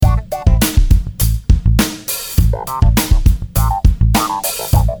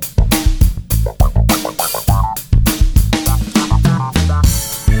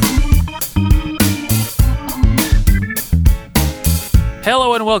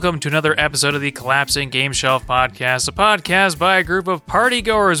and welcome to another episode of the Collapsing Game Shelf Podcast, a podcast by a group of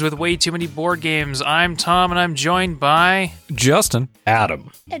partygoers with way too many board games. I'm Tom, and I'm joined by... Justin.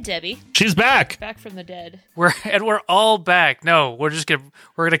 Adam. And Debbie. She's back. Back from the dead. We're all back. No, we're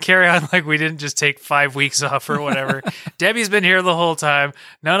gonna carry on like we didn't just take 5 weeks off or whatever. Debbie's been here the whole time.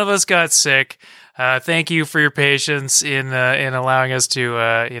 None of us got sick. Thank you for your patience in allowing us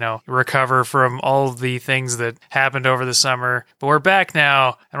to recover from all of the things that happened over the summer. But we're back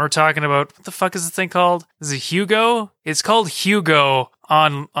now, and we're talking about what the fuck is this thing called? Is it Hugo? It's called Hugo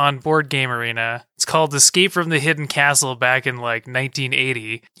on Board Game Arena. It's called Escape from the Hidden Castle back in like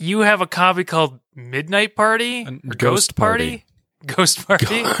 1980. You have a copy called Midnight Party or Ghost Party? Ghost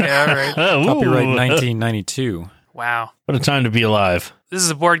Party? Yeah, all right. Copyright 1992. Wow. What a time to be alive. This is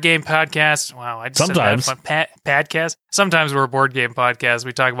a board game podcast. Wow, I just Sometimes. said that podcast. Sometimes we're a board game podcast.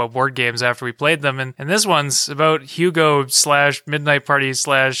 We talk about board games after we played them. And this one's about Hugo / Midnight Party /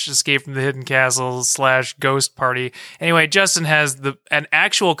 Escape from the Hidden Castle / Ghost Party. Anyway, Justin has an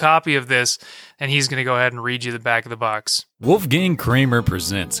actual copy of this, and he's going to go ahead and read you the back of the box. Wolfgang Kramer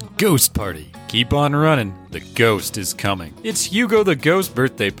presents Ghost Party. Keep on running. The ghost is coming. It's Hugo the Ghost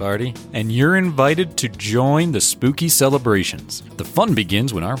birthday party, and you're invited to join the spooky celebrations. The fun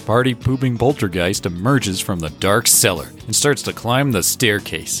begins when our party-pooping poltergeist emerges from the dark cellar and starts to climb the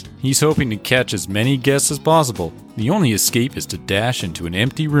staircase. He's hoping to catch as many guests as possible. The only escape is to dash into an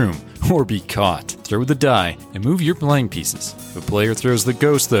empty room or be caught. Throw the die and move your playing pieces. If a player throws the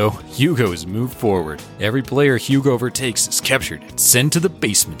ghost, though, Hugo is moved forward. Every player Hugo overtakes is captured and sent to the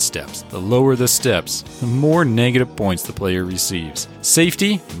basement steps. The lower the steps, the more negative points the player receives.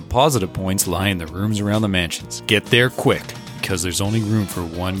 Safety and positive points lie in the rooms around the mansions. Get there quick, because there's only room for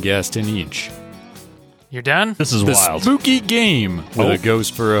one guest in each. You're done? This is The wild. spooky game with a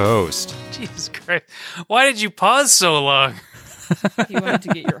ghost for a host. Jesus Christ. Why did you pause so long? You wanted to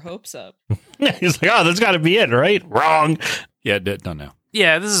get your hopes up. He's like, oh, that's got to be it, right? Wrong. Yeah, don't know.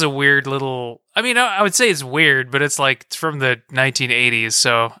 Yeah, this is a weird little... I mean, I would say it's weird, but it's from the 1980s,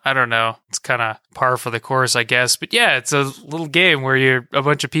 so I don't know. It's kind of par for the course, I guess. But yeah, it's a little game where you're a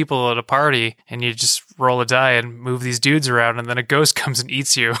bunch of people at a party, and you just roll a die and move these dudes around, and then a ghost comes and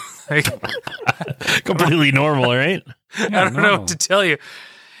eats you. Completely normal, right? I don't know what to tell you.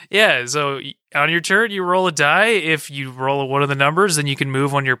 Yeah, so on your turn, you roll a die. If you roll one of the numbers, then you can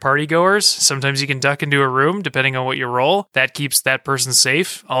move on your party goers. Sometimes you can duck into a room, depending on what you roll. That keeps that person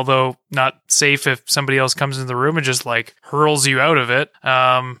safe, although not safe if somebody else comes into the room and just hurls you out of it.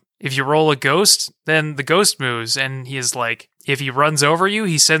 If you roll a ghost, then the ghost moves, and he is if he runs over you,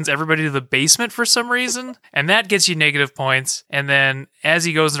 he sends everybody to the basement for some reason, and that gets you negative points. And then as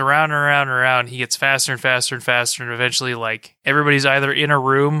he goes around and around and around, he gets faster and faster and faster, and eventually, everybody's either in a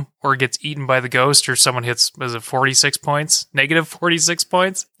room or gets eaten by the ghost, or someone hits, 46 points? Negative 46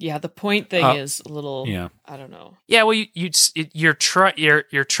 points? Yeah, the point thing is a little, I don't know. Yeah, well, you're trying,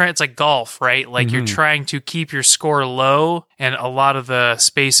 it's like golf, right? You're trying to keep your score low, and a lot of the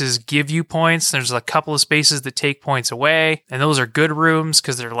spaces give you points. There's a couple of spaces that take points away, and those are good rooms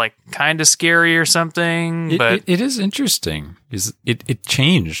because they're kind of scary or something. But it is interesting. It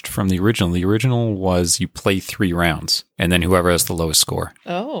changed from the original. The original was you play 3 rounds, and then whoever has the lowest score.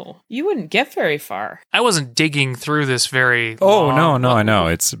 Oh, you wouldn't get very far. I wasn't digging through this very Oh, long. no, I know.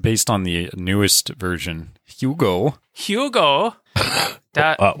 It's based on the newest version. Hugo. Hugo. What?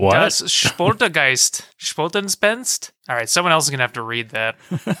 Das Spoltenspenst? All right, someone else is going to have to read that.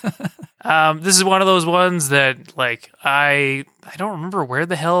 This is one of those ones that, I don't remember where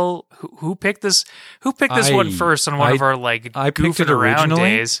the hell, who picked this? Who picked this one first on one of our, goofing around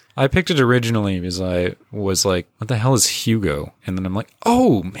days? I picked it originally because I was like, what the hell is Hugo? And then I'm like,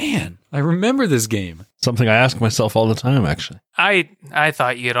 oh, man, I remember this game. Something I ask myself all the time, actually. I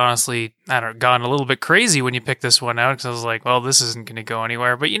thought you had honestly, gone a little bit crazy when you picked this one out, because I was like, well, this isn't going to go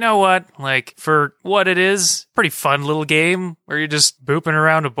anywhere. But you know what? For what it is, pretty fun little game where you're just booping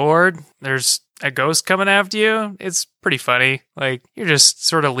around a board. There's a ghost coming after you. It's pretty funny. You're just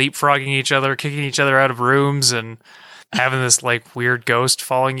sort of leapfrogging each other, kicking each other out of rooms, and having this weird ghost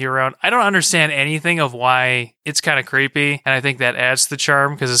following you around. I don't understand anything of why it's kind of creepy, and I think that adds to the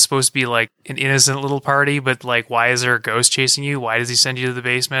charm because it's supposed to be an innocent little party, but why is there a ghost chasing you? Why does he send you to the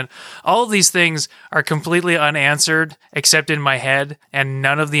basement? All of these things are completely unanswered except in my head, and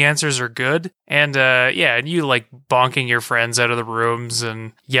none of the answers are good. And and you bonking your friends out of the rooms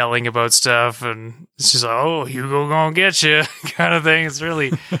and yelling about stuff, and it's just oh, Hugo gonna get you kind of thing. It's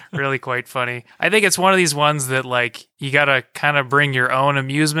really really quite funny. I think it's one of these ones that you gotta kind of bring your own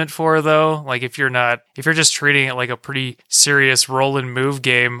amusement for, though. If you're just treating treating it like a pretty serious roll and move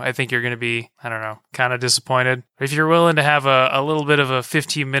game, I think you're going to be, I don't know, kind of disappointed. If you're willing to have a little bit of a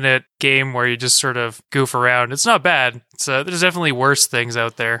 15-minute game where you just sort of goof around, it's not bad. There's definitely worse things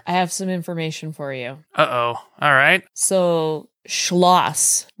out there. I have some information for you. Uh-oh. All right. So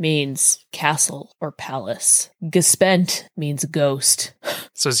Schloss means castle or palace. Gespent means ghost.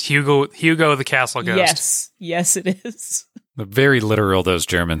 So it's Hugo the castle ghost. Yes, it is. Very literal, those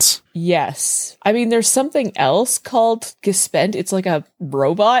Germans. Yes. I mean, there's something else called Gespent. It's like a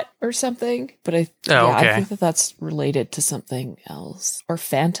robot or something. But I think that's related to something else. Or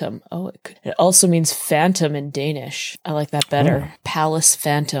phantom. It also means phantom in Danish. I like that better. Palace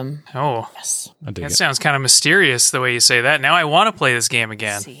phantom. Oh. Yes. That sounds kind of mysterious the way you say that. Now I want to play this game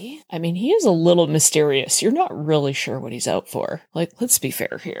again. See? I mean, he is a little mysterious. You're not really sure what he's out for. Like, let's be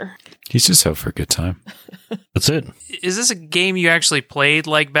fair here. He's just out for a good time. That's it. Is this a game you actually played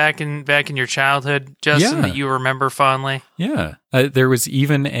like back in your childhood, Justin, that you remember fondly? Yeah. There was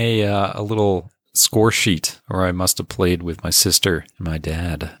even a little score sheet where I must have played with my sister and my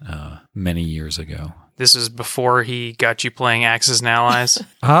dad many years ago. This is before he got you playing Axis and Allies?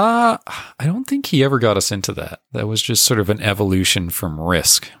 I don't think he ever got us into that. That was just sort of an evolution from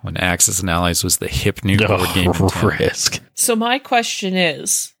Risk, when Axis and Allies was the hip new board game. Risk. So my question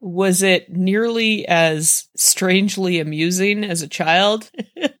is, was it nearly as strangely amusing as a child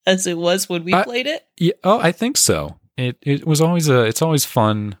as it was when we played it? Yeah, I think so. It was always it's always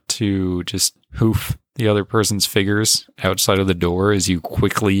fun to just hoof the other person's figures outside of the door as you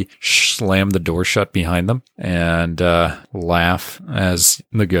quickly slam the door shut behind them and laugh as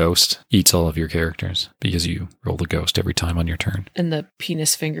the ghost eats all of your characters because you roll the ghost every time on your turn. And the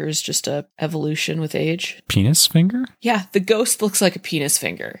penis finger is just a evolution with age. Penis finger? Yeah, the ghost looks like a penis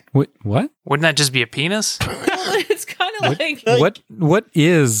finger. What? Wouldn't that just be a penis? It's kind of like... What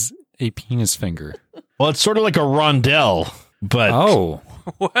is a penis finger? Well, it's sort of like a rondelle, but... Oh.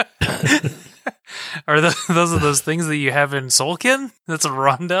 What? Are those things that you have in Soulkin? That's a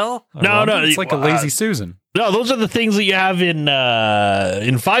rondelle? No, it's like a lazy Susan. No, those are the things that you have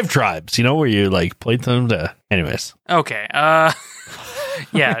in Five Tribes, where you like plate them to... Anyways. Okay.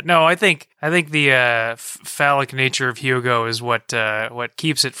 Yeah, no, I think the phallic nature of Hugo is what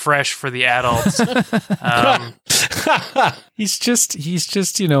keeps it fresh for the adults. He's just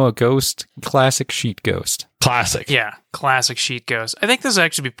a ghost, classic sheet ghost. Classic. Yeah, classic sheet ghost. I think this would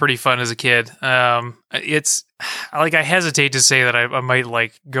actually be pretty fun as a kid. It's like I hesitate to say that I might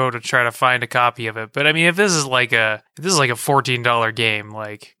like go to try to find a copy of it, but I mean if this is like a $14 game,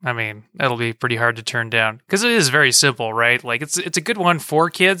 like I mean it'll be pretty hard to turn down because it is very simple, right? Like it's a good one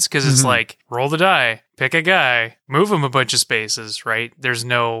for kids because it's like roll the die, pick a guy, move him a bunch of spaces, right? There's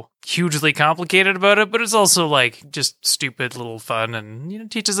no hugely complicated about it, but it's also like just stupid little fun and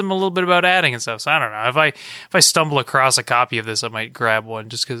teaches them a little bit about adding and stuff. So I don't know. If I stumble across a copy of this, I might grab one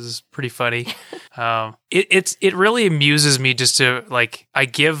just because it's pretty funny. It really amuses me just to like I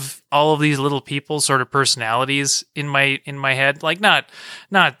give all of these little people sort of personalities in my head. Like not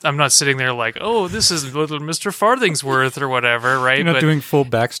I'm not sitting there like, oh, this is little Mr. Farthingsworth or whatever, right? You're not doing full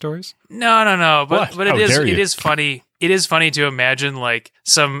backstories? No. But How it dare you? is funny. It is funny to imagine like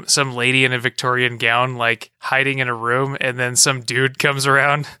some lady in a Victorian gown like hiding in a room and then some dude comes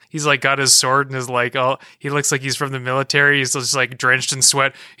around. He's like got his sword and is like, oh, he looks like he's from the military. He's just like drenched in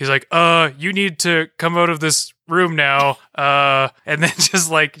sweat. He's like, you need to come out of this room now. And then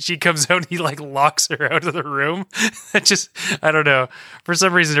just like she comes out and he like locks her out of the room. I don't know. For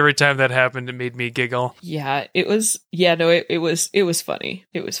some reason, every time that happened, it made me giggle. Yeah, it was funny.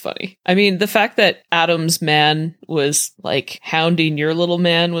 It was funny. I mean, the fact that Adam's man was like hounding your little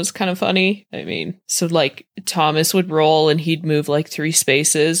man was kind of funny. I mean, so like Thomas would roll and he'd move like 3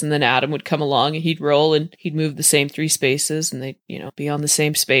 spaces and then Adam would come along and he'd roll and he'd move the same 3 spaces and they'd, be on the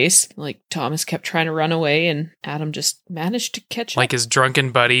same space. Like Thomas kept trying to run away and Adam just managed to catch up. Like his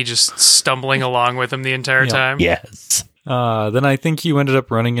drunken buddy just stumbling along with him the entire time. Yes. Then I think you ended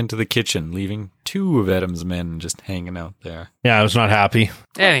up running into the kitchen, leaving 2 of Adam's men just hanging out there. Yeah, I was not happy.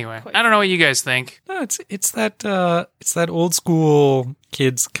 Anyway, I don't know what you guys think. No, it's that old school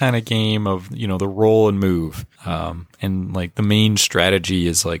kids kind of game of the roll and move, and like the main strategy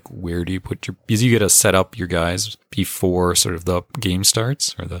is like where do you put because you got to set up your guys before sort of the game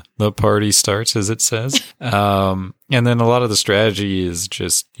starts or the party starts as it says, and then a lot of the strategy is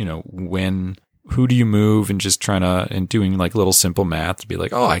just who do you move, and just trying to, and doing like little simple math to be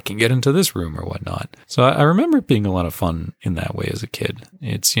like, oh, I can get into this room or whatnot. So I remember it being a lot of fun in that way as a kid.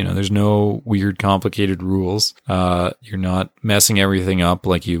 It's, there's no weird, complicated rules. You're not messing everything up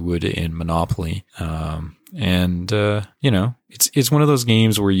like you would in Monopoly. It's one of those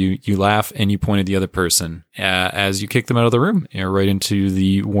games where you laugh and you point at the other person as you kick them out of the room, right into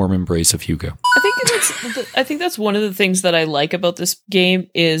the warm embrace of Hugo. I think that's one of the things that I like about this game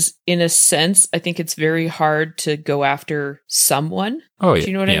is, in a sense, I think it's very hard to go after someone. Oh, yeah. Do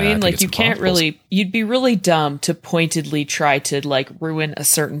you know what I mean? Like, you can't really, you'd be really dumb to pointedly try to like ruin a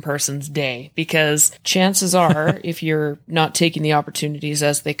certain person's day, because chances are, if you're not taking the opportunities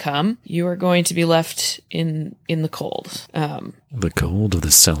as they come, you are going to be left in the cold. The cold of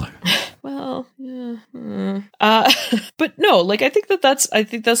the cellar. Well, yeah. But no, like, I think that's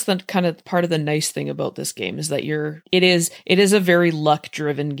the kind of part of the nice thing about this game is that it is a very luck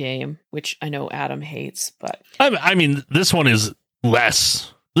driven game, which I know Adam hates, but I mean, this one is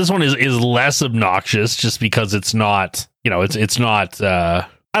less. This one is less obnoxious just because it's not, it's not, I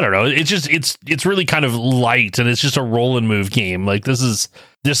don't know. It's just, it's really kind of light, and it's just a roll and move game. Like,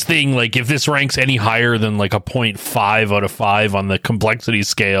 this thing, like, if this ranks any higher than like a 0.5 out of 5 on the complexity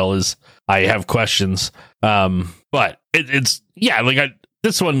scale, I have questions. But it's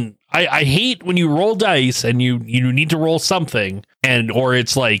this one, I hate when you roll dice and you need to roll something, or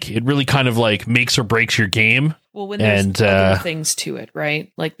it's like, it really kind of like makes or breaks your game. Well, when there's other things to it,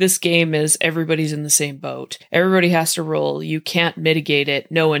 right? Like, this game is everybody's in the same boat. Everybody has to roll. You can't mitigate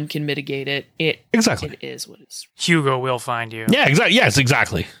it. No one can mitigate it. Exactly. It is what it is. Hugo will find you. Yeah, exactly. Yes,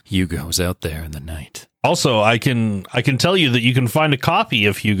 exactly. Hugo's out there in the night. Also, I can tell you that you can find a copy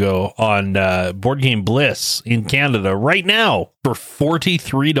of Hugo on Board Game Bliss in Canada right now for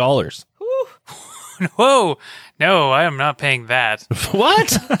 $43. Whoa. No, I am not paying that.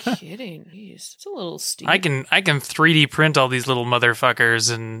 What? Kidding. Jeez. It's a little steep. I can 3D print all these little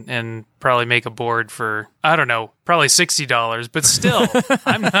motherfuckers and probably make a board for, I don't know, probably $60, but still,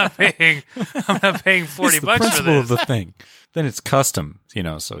 I'm not paying $40 It's the bucks for principle this. of the thing. Then it's custom,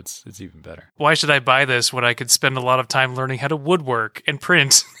 so it's even better. Why should I buy this when I could spend a lot of time learning how to woodwork and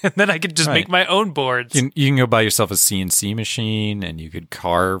print, and then I could just make my own boards? You can go buy yourself a CNC machine, and you could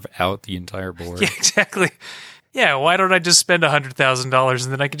carve out the entire board. Yeah, exactly. Yeah, why don't I just spend $100,000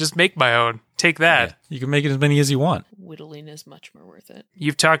 and then I could just make my own? Take that. Yeah, you can make it as many as you want. Whittling is much more worth it.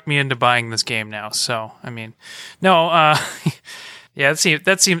 You've talked me into buying this game now, so I mean, no. Yeah,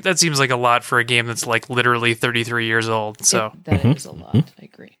 that seems like a lot for a game that's like literally 33 years old. So that is a lot. I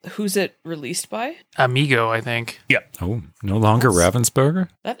agree. Who's it released by? Amigo, I think. Yeah. Oh, no longer Ravensburger?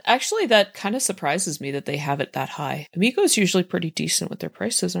 That kind of surprises me that they have it that high. Amigo's usually pretty decent with their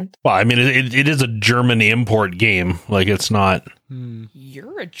prices, aren't they? Well, I mean, it is a German import game. Like, it's not.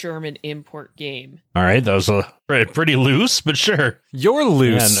 You're a German import game. All right, that was pretty loose, but sure. You're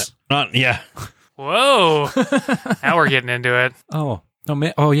loose. Yeah. Whoa! Now we're getting into it. Oh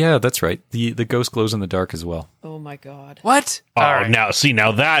man! Oh yeah, that's right. The ghost glows in the dark as well. Oh my god! What? Oh, All right. now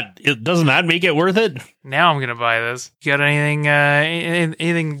doesn't that make it worth it? Now I'm gonna buy this. You got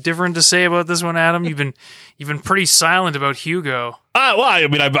anything different to say about this one, Adam? You've been pretty silent about Hugo. Well, I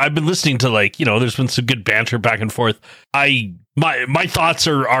mean, I've been listening to, like, there's been some good banter back and forth. My thoughts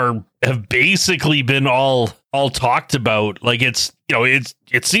have basically been all talked about. Like, it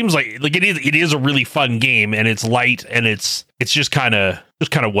seems like it is a really fun game, and it's light, and it's just kind of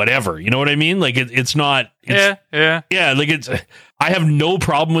whatever. You know what I mean? Like, it's not. Yeah. Like, I have no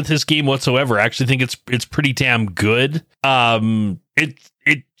problem with this game whatsoever. I actually think it's pretty damn good.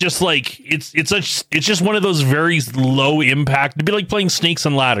 It just, like, it's just one of those very low impact. It'd be like playing Snakes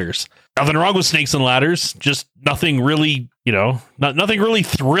and Ladders. Nothing wrong with Snakes and Ladders. Just nothing really, nothing really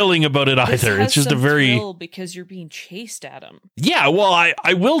thrilling about it either. It's just a very thrill because you're being chased at them. Yeah, well,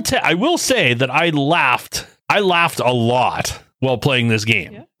 I will say that I laughed a lot while playing this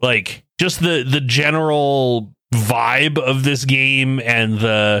game. Yeah. Like, just the general vibe of this game, and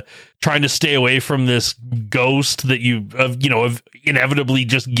the trying to stay away from this ghost that you inevitably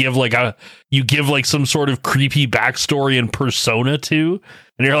just give like some sort of creepy backstory and persona to,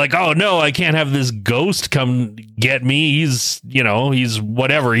 and you're like, oh no, I can't have this ghost come get me. He's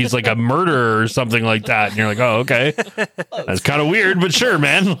whatever. He's like a murderer or something like that. And you're like, oh, okay, that's kind of weird, but sure,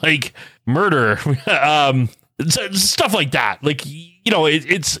 man, like, murder. Stuff like that. Like,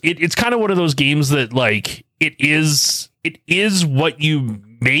 it's kind of one of those games that, like, it is what you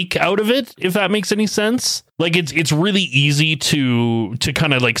make out of it, if that makes any sense. Like it's really easy to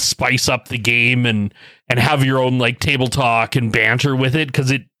kind of like spice up the game and have your own like table talk and banter with it,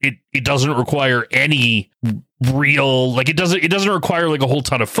 because it doesn't require any real, like it doesn't require like a whole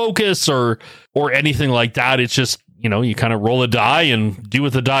ton of focus or anything like that. It's just, you know, you kind of roll a die and do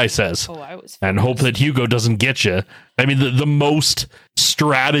what the die says. Oh, I was and hope that Hugo doesn't get you. I mean, the most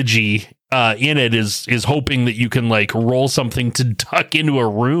strategy in it is hoping that you can like roll something to duck into a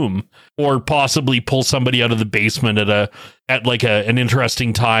room, or possibly pull somebody out of the basement at an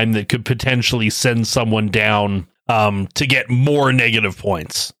interesting time that could potentially send someone down to get more negative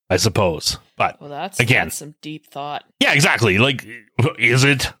points, I suppose. But that's some deep thought. Yeah, exactly. Like, is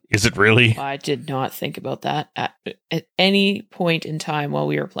it really? I did not think about that at any point in time while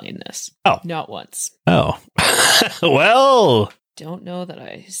we were playing this. Oh, not once. Oh, well. Don't know that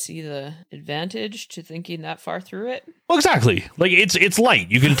I see the advantage to thinking that far through it. Well, exactly. Like it's light.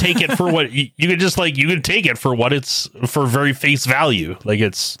 You can take it for what you can take it for what it's for, very face value. Like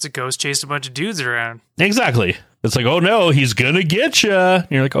it's a ghost chased a bunch of dudes around. Exactly. It's like, oh no, he's gonna get you. And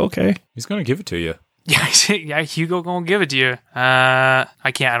you're like, okay, he's gonna give it to you. Yeah, Hugo gonna give it to you. I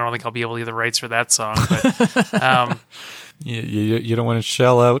don't think I'll be able to get the rights for that song, but You don't want to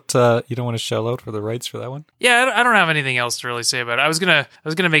shell out. You don't want to shell out for the rights for that one. Yeah, I don't have anything else to really say about it. I was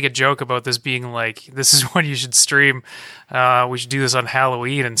gonna make a joke about this being like, this is what you should stream. We should do this on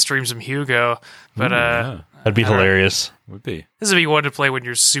Halloween and stream some Hugo. But that'd be hilarious. Would be. This would be one to play when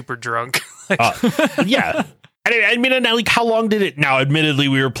you're super drunk. Yeah. I mean, like, how long did it? Now, admittedly,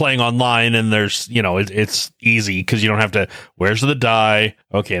 we were playing online, and there's, you know, it's easy because you don't have to. Where's the die?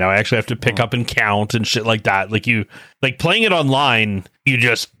 Okay, now I actually have to pick up and count and shit like that. Like playing it online,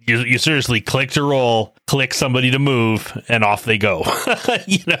 you seriously click to roll, click somebody to move, and off they go.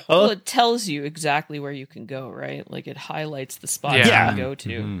 You know, well, it tells you exactly where you can go, right? Like it highlights the spot you can go to.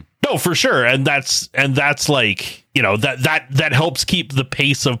 Mm-hmm. No, for sure, and that's like, you know, that helps keep the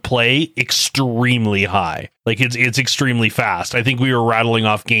pace of play extremely high. Like it's extremely fast. I think we were rattling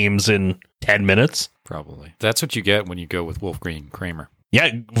off games in 10 minutes. Probably. That's what you get when you go with Wolfgang Kramer.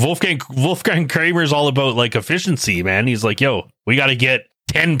 Yeah, Wolfgang Kramer is all about like efficiency, man. He's like, yo, we got to get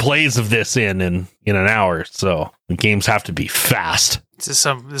 10 plays of this in an hour, so the games have to be fast. This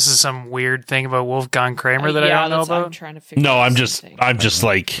is some weird thing about Wolfgang Kramer that I don't know about. I'm trying to figure. No, I'm just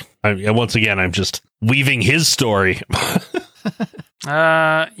once again, I'm just weaving his story.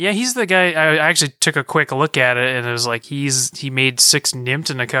 Yeah, he's the guy. I actually took a quick look at it, and it was like he made 6 Nimmt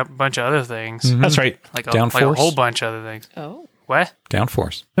and a bunch of other things. Mm-hmm. That's right, like a whole bunch of other things. Oh, what?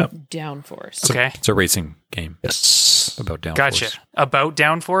 Downforce. Yep. Downforce. Okay, it's a racing game. Yes, about Downforce. Gotcha. About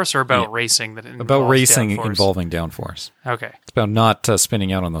Downforce or about racing that about racing downforce? Involving Downforce. Okay, it's about not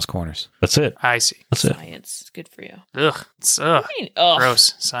spinning out on those corners. That's it. I see. That's Science. It's good for you. Ugh. It's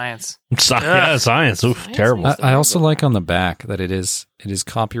gross. Science. Yeah, science. Oof, terrible. I also like on the back that it is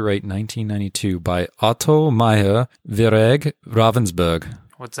copyright 1992 by Otto Meyer Vereg Ravensburg.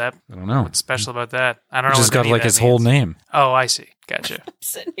 What's that? I don't know. What's special about that? I don't know. Just got like his whole name. Oh, I see. Gotcha. I'm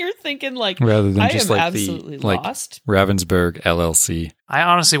sitting here thinking like, rather than just I am like absolutely the lost. Ravensburg LLC. I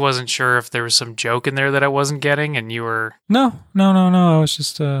honestly wasn't sure if there was some joke in there that I wasn't getting, and you were. No. I was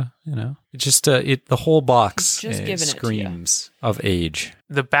just the whole box just giving screams of age.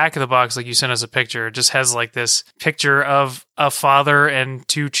 The back of the box, like you sent us a picture, it just has like this picture of a father and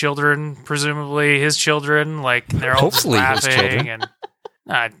 2 children, presumably his children, like they're all hopefully laughing his children. And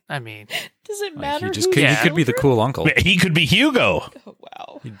I mean, does it matter? He could be the cool uncle. He could be Hugo. Oh,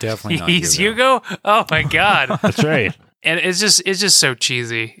 wow. He definitely not he's Hugo. Oh my god, that's right. And it's just so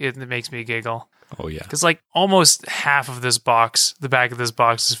cheesy. It makes me giggle. Oh yeah, because like almost half of this box, the back of this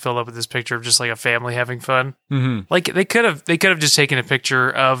box, is filled up with this picture of just like a family having fun. Mm-hmm. Like they could have just taken a picture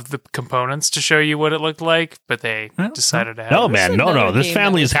of the components to show you what it looked like, but they decided to have. No, man, no. This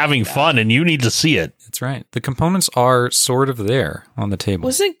family is having fun, and you need to see it. That's right. The components are sort of there on the table.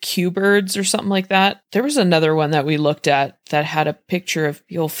 Wasn't Q-Birds or something like that? There was another one that we looked at that had a picture of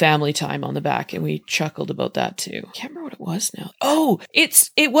the old family time on the back, and we chuckled about that too. Can't remember what it was now. Oh, it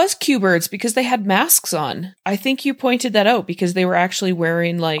was Q-Birds because they had masks on. I think you pointed that out because they were actually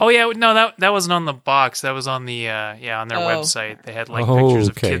wearing like. Oh yeah, no, that wasn't on the box. That was on the on their website. They had like pictures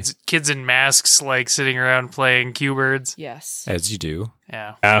of kids in masks like sitting around playing Q-Birds. Yes, as you do.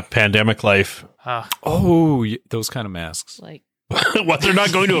 Yeah. Pandemic life. Those kind of masks. Like. What, they're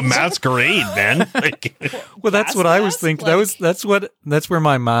not going to a masquerade, man? Like, well, that's what I was thinking. Like, that's where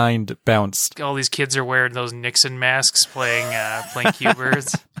my mind bounced. All these kids are wearing those Nixon masks playing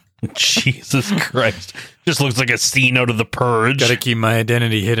Q-Birds. Jesus Christ. Just looks like a scene out of The Purge. Gotta keep my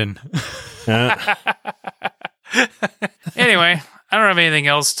identity hidden. Anyway, I don't have anything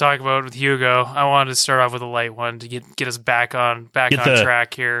else to talk about with Hugo. I wanted to start off with a light one to get us back on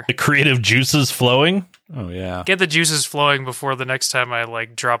track here. The creative juices flowing. Oh yeah. Get the juices flowing before the next time I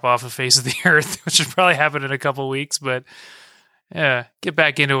like drop off the face of the earth, which should probably happen in a couple weeks. But yeah, get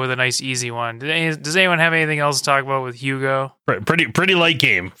back into it with a nice easy one. Does anyone have anything else to talk about with Hugo? Pretty light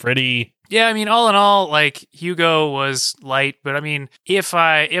game. Yeah, I mean, all in all, like Hugo was light, but I mean, if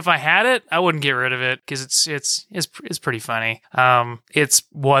I had it, I wouldn't get rid of it because it's pretty funny. It's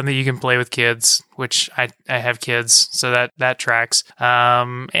one that you can play with kids, which I have kids, so that tracks.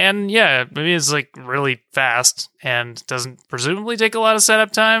 And yeah, I mean, it's like really fast and doesn't presumably take a lot of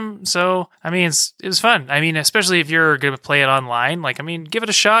setup time. So I mean, it was fun. I mean, especially if you're gonna play it online, like I mean, give it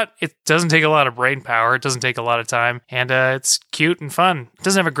a shot. It doesn't take a lot of brain power. It doesn't take a lot of time, and it's cute and fun. It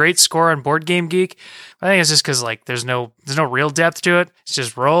doesn't have a great score on Board Game Geek. I think it's just because like there's no real depth to it. It's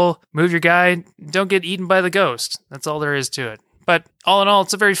just roll, move your guy, don't get eaten by the ghost. That's all there is to it. But all in all,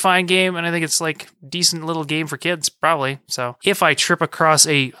 it's a very fine game, and I think it's like decent little game for kids, probably. So if I trip across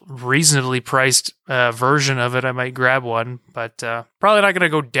a reasonably priced version of it, I might grab one, but probably not going to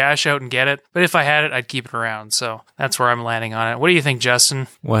go dash out and get it. But if I had it, I'd keep it around. So that's where I'm landing on it. What do you think, Justin?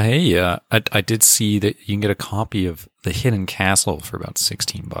 Well, hey, I did see that you can get a copy of The Hidden Castle for about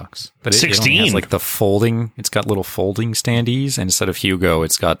 $16. But it only has like the folding. It's got little folding standees, and instead of Hugo,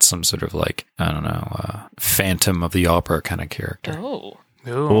 it's got some sort of like, I don't know, Phantom of the Opera kind of character.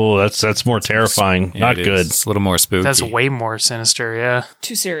 Oh, that's more terrifying. Yeah, Not good. It's a little more spooky. That's way more sinister, yeah.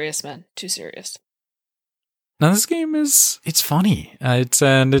 Too serious, man. Too serious. Now this game it's funny.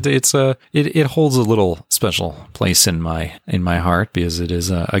 It holds a little special place in my heart because it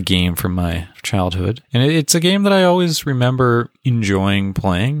is a game from my childhood, and it's a game that I always remember enjoying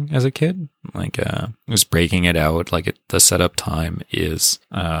playing as a kid. Like just breaking it out. Like the setup time is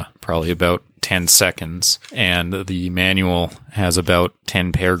probably about 10 seconds, and the manual has about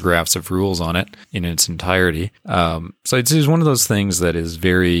 10 paragraphs of rules on it in its entirety. So it's one of those things that is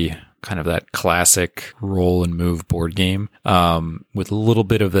very kind of that classic roll and move board game, with a little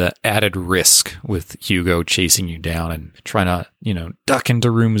bit of the added risk with Hugo chasing you down and trying to, duck into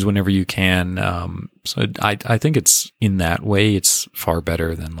rooms whenever you can. So I think it's in that way, it's far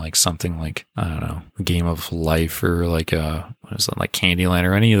better than like something like, I don't know, a Game of Life or like what is it, like Candyland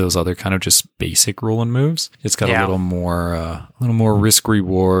or any of those other kind of just basic roll and moves. It's got a little more risk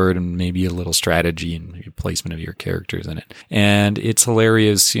reward and maybe a little strategy and maybe placement of your characters in it. And it's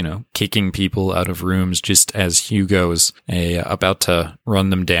hilarious, kicking people out of rooms just as Hugo's about to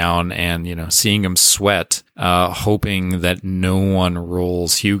run them down and, seeing them sweat, hoping that no one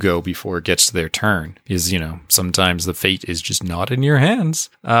rolls Hugo before it gets to their turn. Because, sometimes the fate is just not in your hands.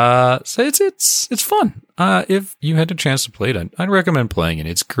 So it's fun. If you had a chance to play it, I'd recommend playing it.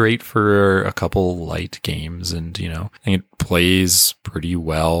 It's great for a couple light games, and I think it plays pretty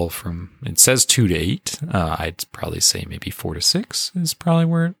well. It says 2 to 8. I'd probably say maybe 4 to 6 is probably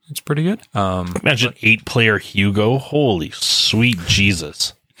where it's pretty good. Imagine 8-player Hugo. Holy sweet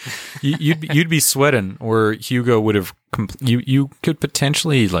Jesus! You'd be sweating, or Hugo would have. You could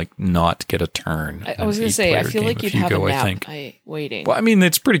potentially like not get a turn. I was going to say, I feel like you'd have a nap waiting. Well, I mean,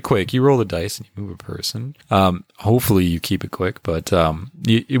 it's pretty quick. You roll the dice and you move a person. Hopefully you keep it quick, but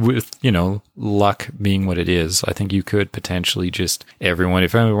with luck being what it is, I think you could potentially just if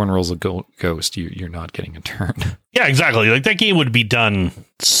everyone rolls a ghost, you're not getting a turn. Yeah, exactly. Like that game would be done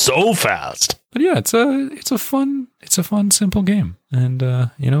so fast. But yeah, it's a fun, simple game. And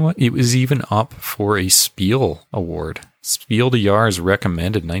you know what? It was even up for a Spiel Award. Spiel des Jahres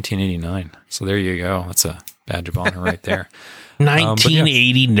recommended 1989. So there you go. That's a badge of honor right there.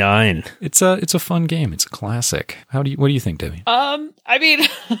 1989. Yeah, it's a fun game. It's a classic. What do you think, Debbie? I mean,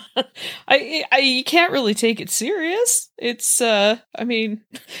 you can't really take it serious. It's, I mean,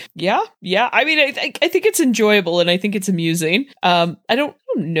 yeah. I mean, I think it's enjoyable and I think it's amusing. I don't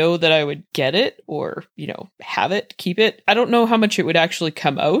know that I would get it or, have it, keep it. I don't know how much it would actually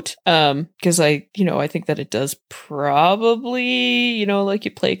come out. Because I think that it does probably, like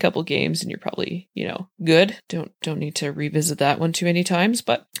you play a couple games and you're probably, good. Don't need to revisit that one too many times,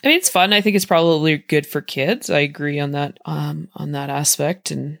 but I mean, it's fun. I think it's probably good for kids. I agree on that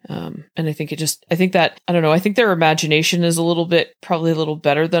aspect. And I think I don't know. I think their imagination is probably a little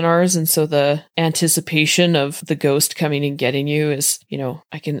better than ours. And so the anticipation of the ghost coming and getting you is,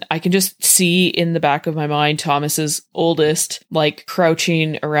 I can just see in the back of my mind, Thomas's oldest, like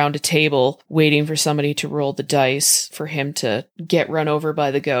crouching around a table, waiting for somebody to roll the dice for him to get run over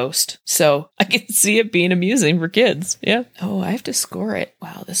by the ghost. So I can see it being amusing for kids. Yeah. Oh, I have to score it.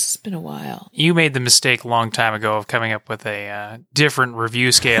 Wow. This has been a while. You made the mistake a long time ago of coming up with a different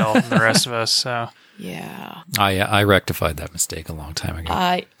review scale than the rest of us. So Yeah. I rectified that mistake a long time ago.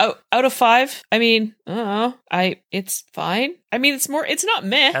 Out of 5, I mean, I don't know. It's fine. I mean, it's not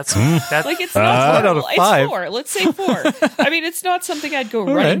meh. That's Like, it's not out of horrible. It's 5. 4. Let's say 4. I mean, it's not something I'd go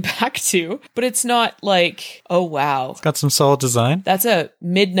running back to, but it's not like, oh, wow. It's got some solid design. That's a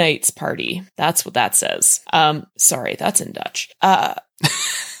midnight's party. That's what that says. Sorry, that's in Dutch.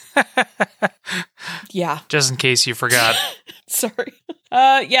 Yeah. just in case you forgot. Sorry.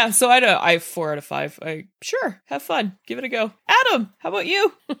 Yeah, so I have 4 out of 5. Sure, have fun. Give it a go. Adam, how about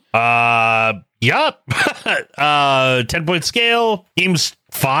you? Yup. 10-point scale. Game's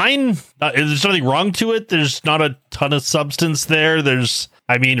fine. There's nothing wrong to it. There's not a ton of substance there. There's,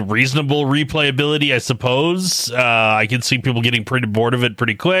 reasonable replayability, I suppose. I can see people getting pretty bored of it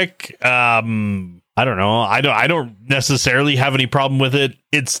pretty quick. I don't know. I don't necessarily have any problem with it.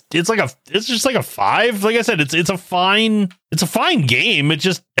 It's just like a 5. Like I said, it's a fine game. It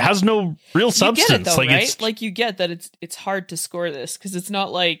just has no real substance. You get it though, like right? Like you get that it's hard to score this because it's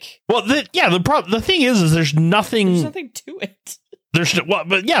not like. Well, the thing is there's nothing to it.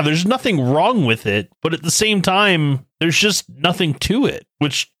 There's nothing wrong with it, but at the same time, there's just nothing to it.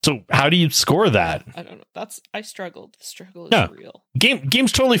 So how do you score that? I don't know. I struggled. The struggle is real.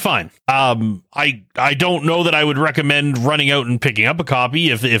 Game's totally fine. I don't know that I would recommend running out and picking up a copy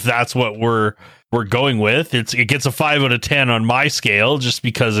if that's what we're going with. It gets a 5 out of 10 on my scale just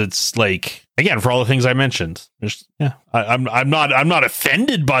because it's like, again, for all the things I mentioned. I'm not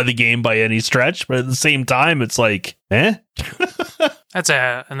offended by the game by any stretch, but at the same time, it's like, That's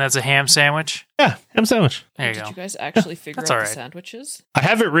a ham sandwich. Yeah, ham sandwich. There you Did go. you guys actually figure out the all right. sandwiches? I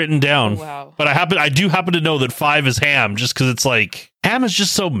have it written down. Oh, wow. But I do happen to know that 5 is ham, just because it's like ham is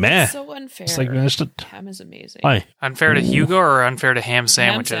just so meh. So unfair. It's like Ham is amazing. Why? Unfair to Hugo or unfair to ham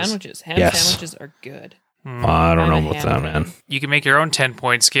sandwiches? Ham sandwiches. Yes. Sandwiches are good. I don't I'm know a about ham that, fan. man. You can make your own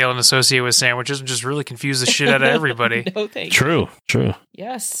 10-point scale and associate with sandwiches and just really confuse the shit out of everybody. No, thank you. True.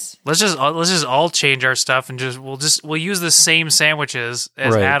 Yes. Let's just all change our stuff and we'll use the same sandwiches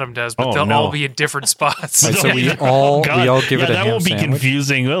as Right. Adam does, but Oh, they'll no. all be in different spots. Right, so we God. all give it a that ham won't be sandwich.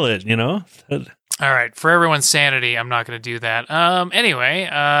 confusing, will it? You know? All right, for everyone's sanity, I'm not going to do that. Anyway,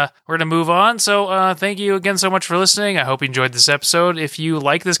 we're going to move on. So thank you again so much for listening. I hope you enjoyed this episode. If you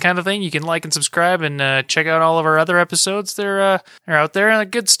like this kind of thing, you can like and subscribe and check out all of our other episodes. They're out there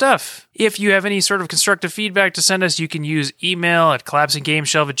and good stuff. If you have any sort of constructive feedback to send us, you can use email at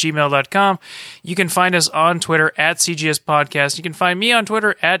collapsinggameshelf@gmail.com. You can find us on Twitter at CGS Podcast. You can find me on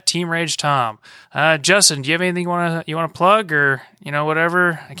Twitter at TeamRageTom. Justin, do you have anything you want to plug or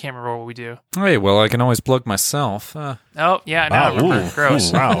whatever? I can't remember what we do. Hey, well, I can always plug myself. Oh, yeah, now I remember. Ooh,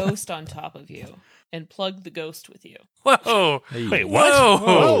 Gross. ooh, wow. Ghost on top of you. And plug the ghost with you. Whoa. Hey. Wait, what? Whoa.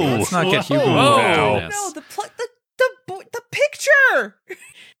 Whoa. Let's not get Hugo Whoa. involved in this. No, the picture.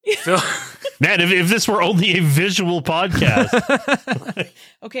 Phil, Man, if this were only a visual podcast,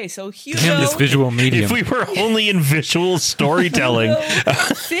 Okay, so Hugo Damn this visual medium. if we were only in visual storytelling,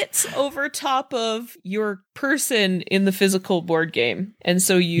 fits over top of your person in the physical board game. And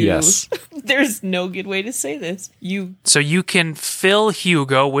so you Yes. there's no good way to say this. so you can fill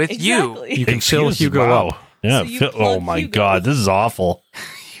Hugo with Exactly. You can fill Hugo wow. up. Yeah. So you oh plug my Hugo. God, this is awful.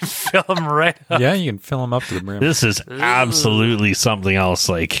 you. Fill him right up. Yeah, you can fill him up to the brim. This is absolutely something else.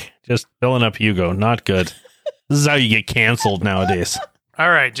 Like just filling up Hugo, not good. This is how you get canceled nowadays. All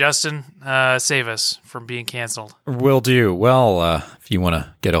right, Justin, save us from being canceled. Will do. Well, if you want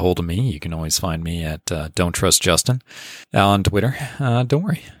to get a hold of me, you can always find me at Don't Trust Justin on Twitter. Don't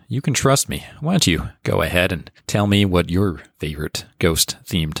worry, you can trust me. Why don't you go ahead and tell me what your favorite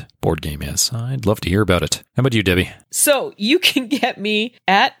ghost-themed board game is? I'd love to hear about it. How about you, Debbie? So you can get me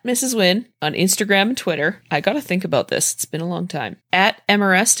at Mrs. Wynn on Instagram and Twitter. I got to think about this. It's been a long time. At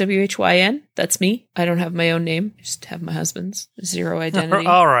MRSWHYN. That's me. I don't have my own name. I just have my husband's. Zero identity.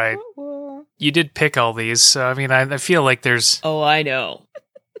 All right. You did pick all these, so I mean, I feel like there's... Oh, I know.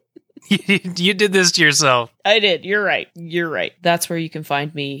 you did this to yourself. I did. You're right. That's where you can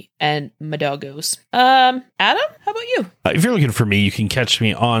find me and my doggos. Adam, how about you? If you're looking for me, you can catch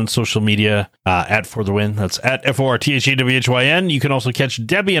me on social media at For The Win. That's at FORTHAWHYN. You can also catch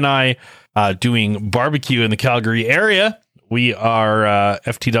Debbie and I doing barbecue in the Calgary area. We are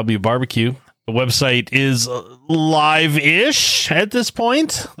FTW Barbecue. The website is live-ish at this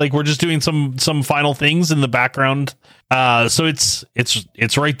point. Like we're just doing some final things in the background. So it's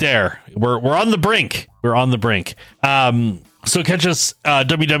right there. We're on the brink. So catch us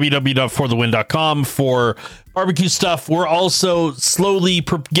www.forthewin.com for barbecue stuff. We're also slowly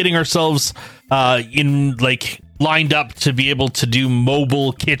getting ourselves lined up to be able to do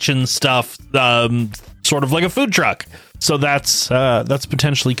mobile kitchen stuff, sort of like a food truck. So that's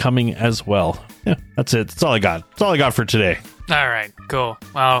potentially coming as well. Yeah, that's it. That's all I got. That's all I got for today. All right, cool.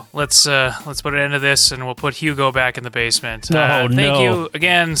 Well, let's put an end to this, and we'll put Hugo back in the basement. Thank you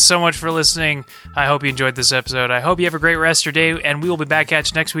again so much for listening. I hope you enjoyed this episode. I hope you have a great rest of your day, and we will be back at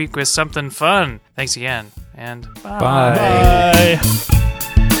you next week with something fun. Thanks again, and bye. Bye. Bye.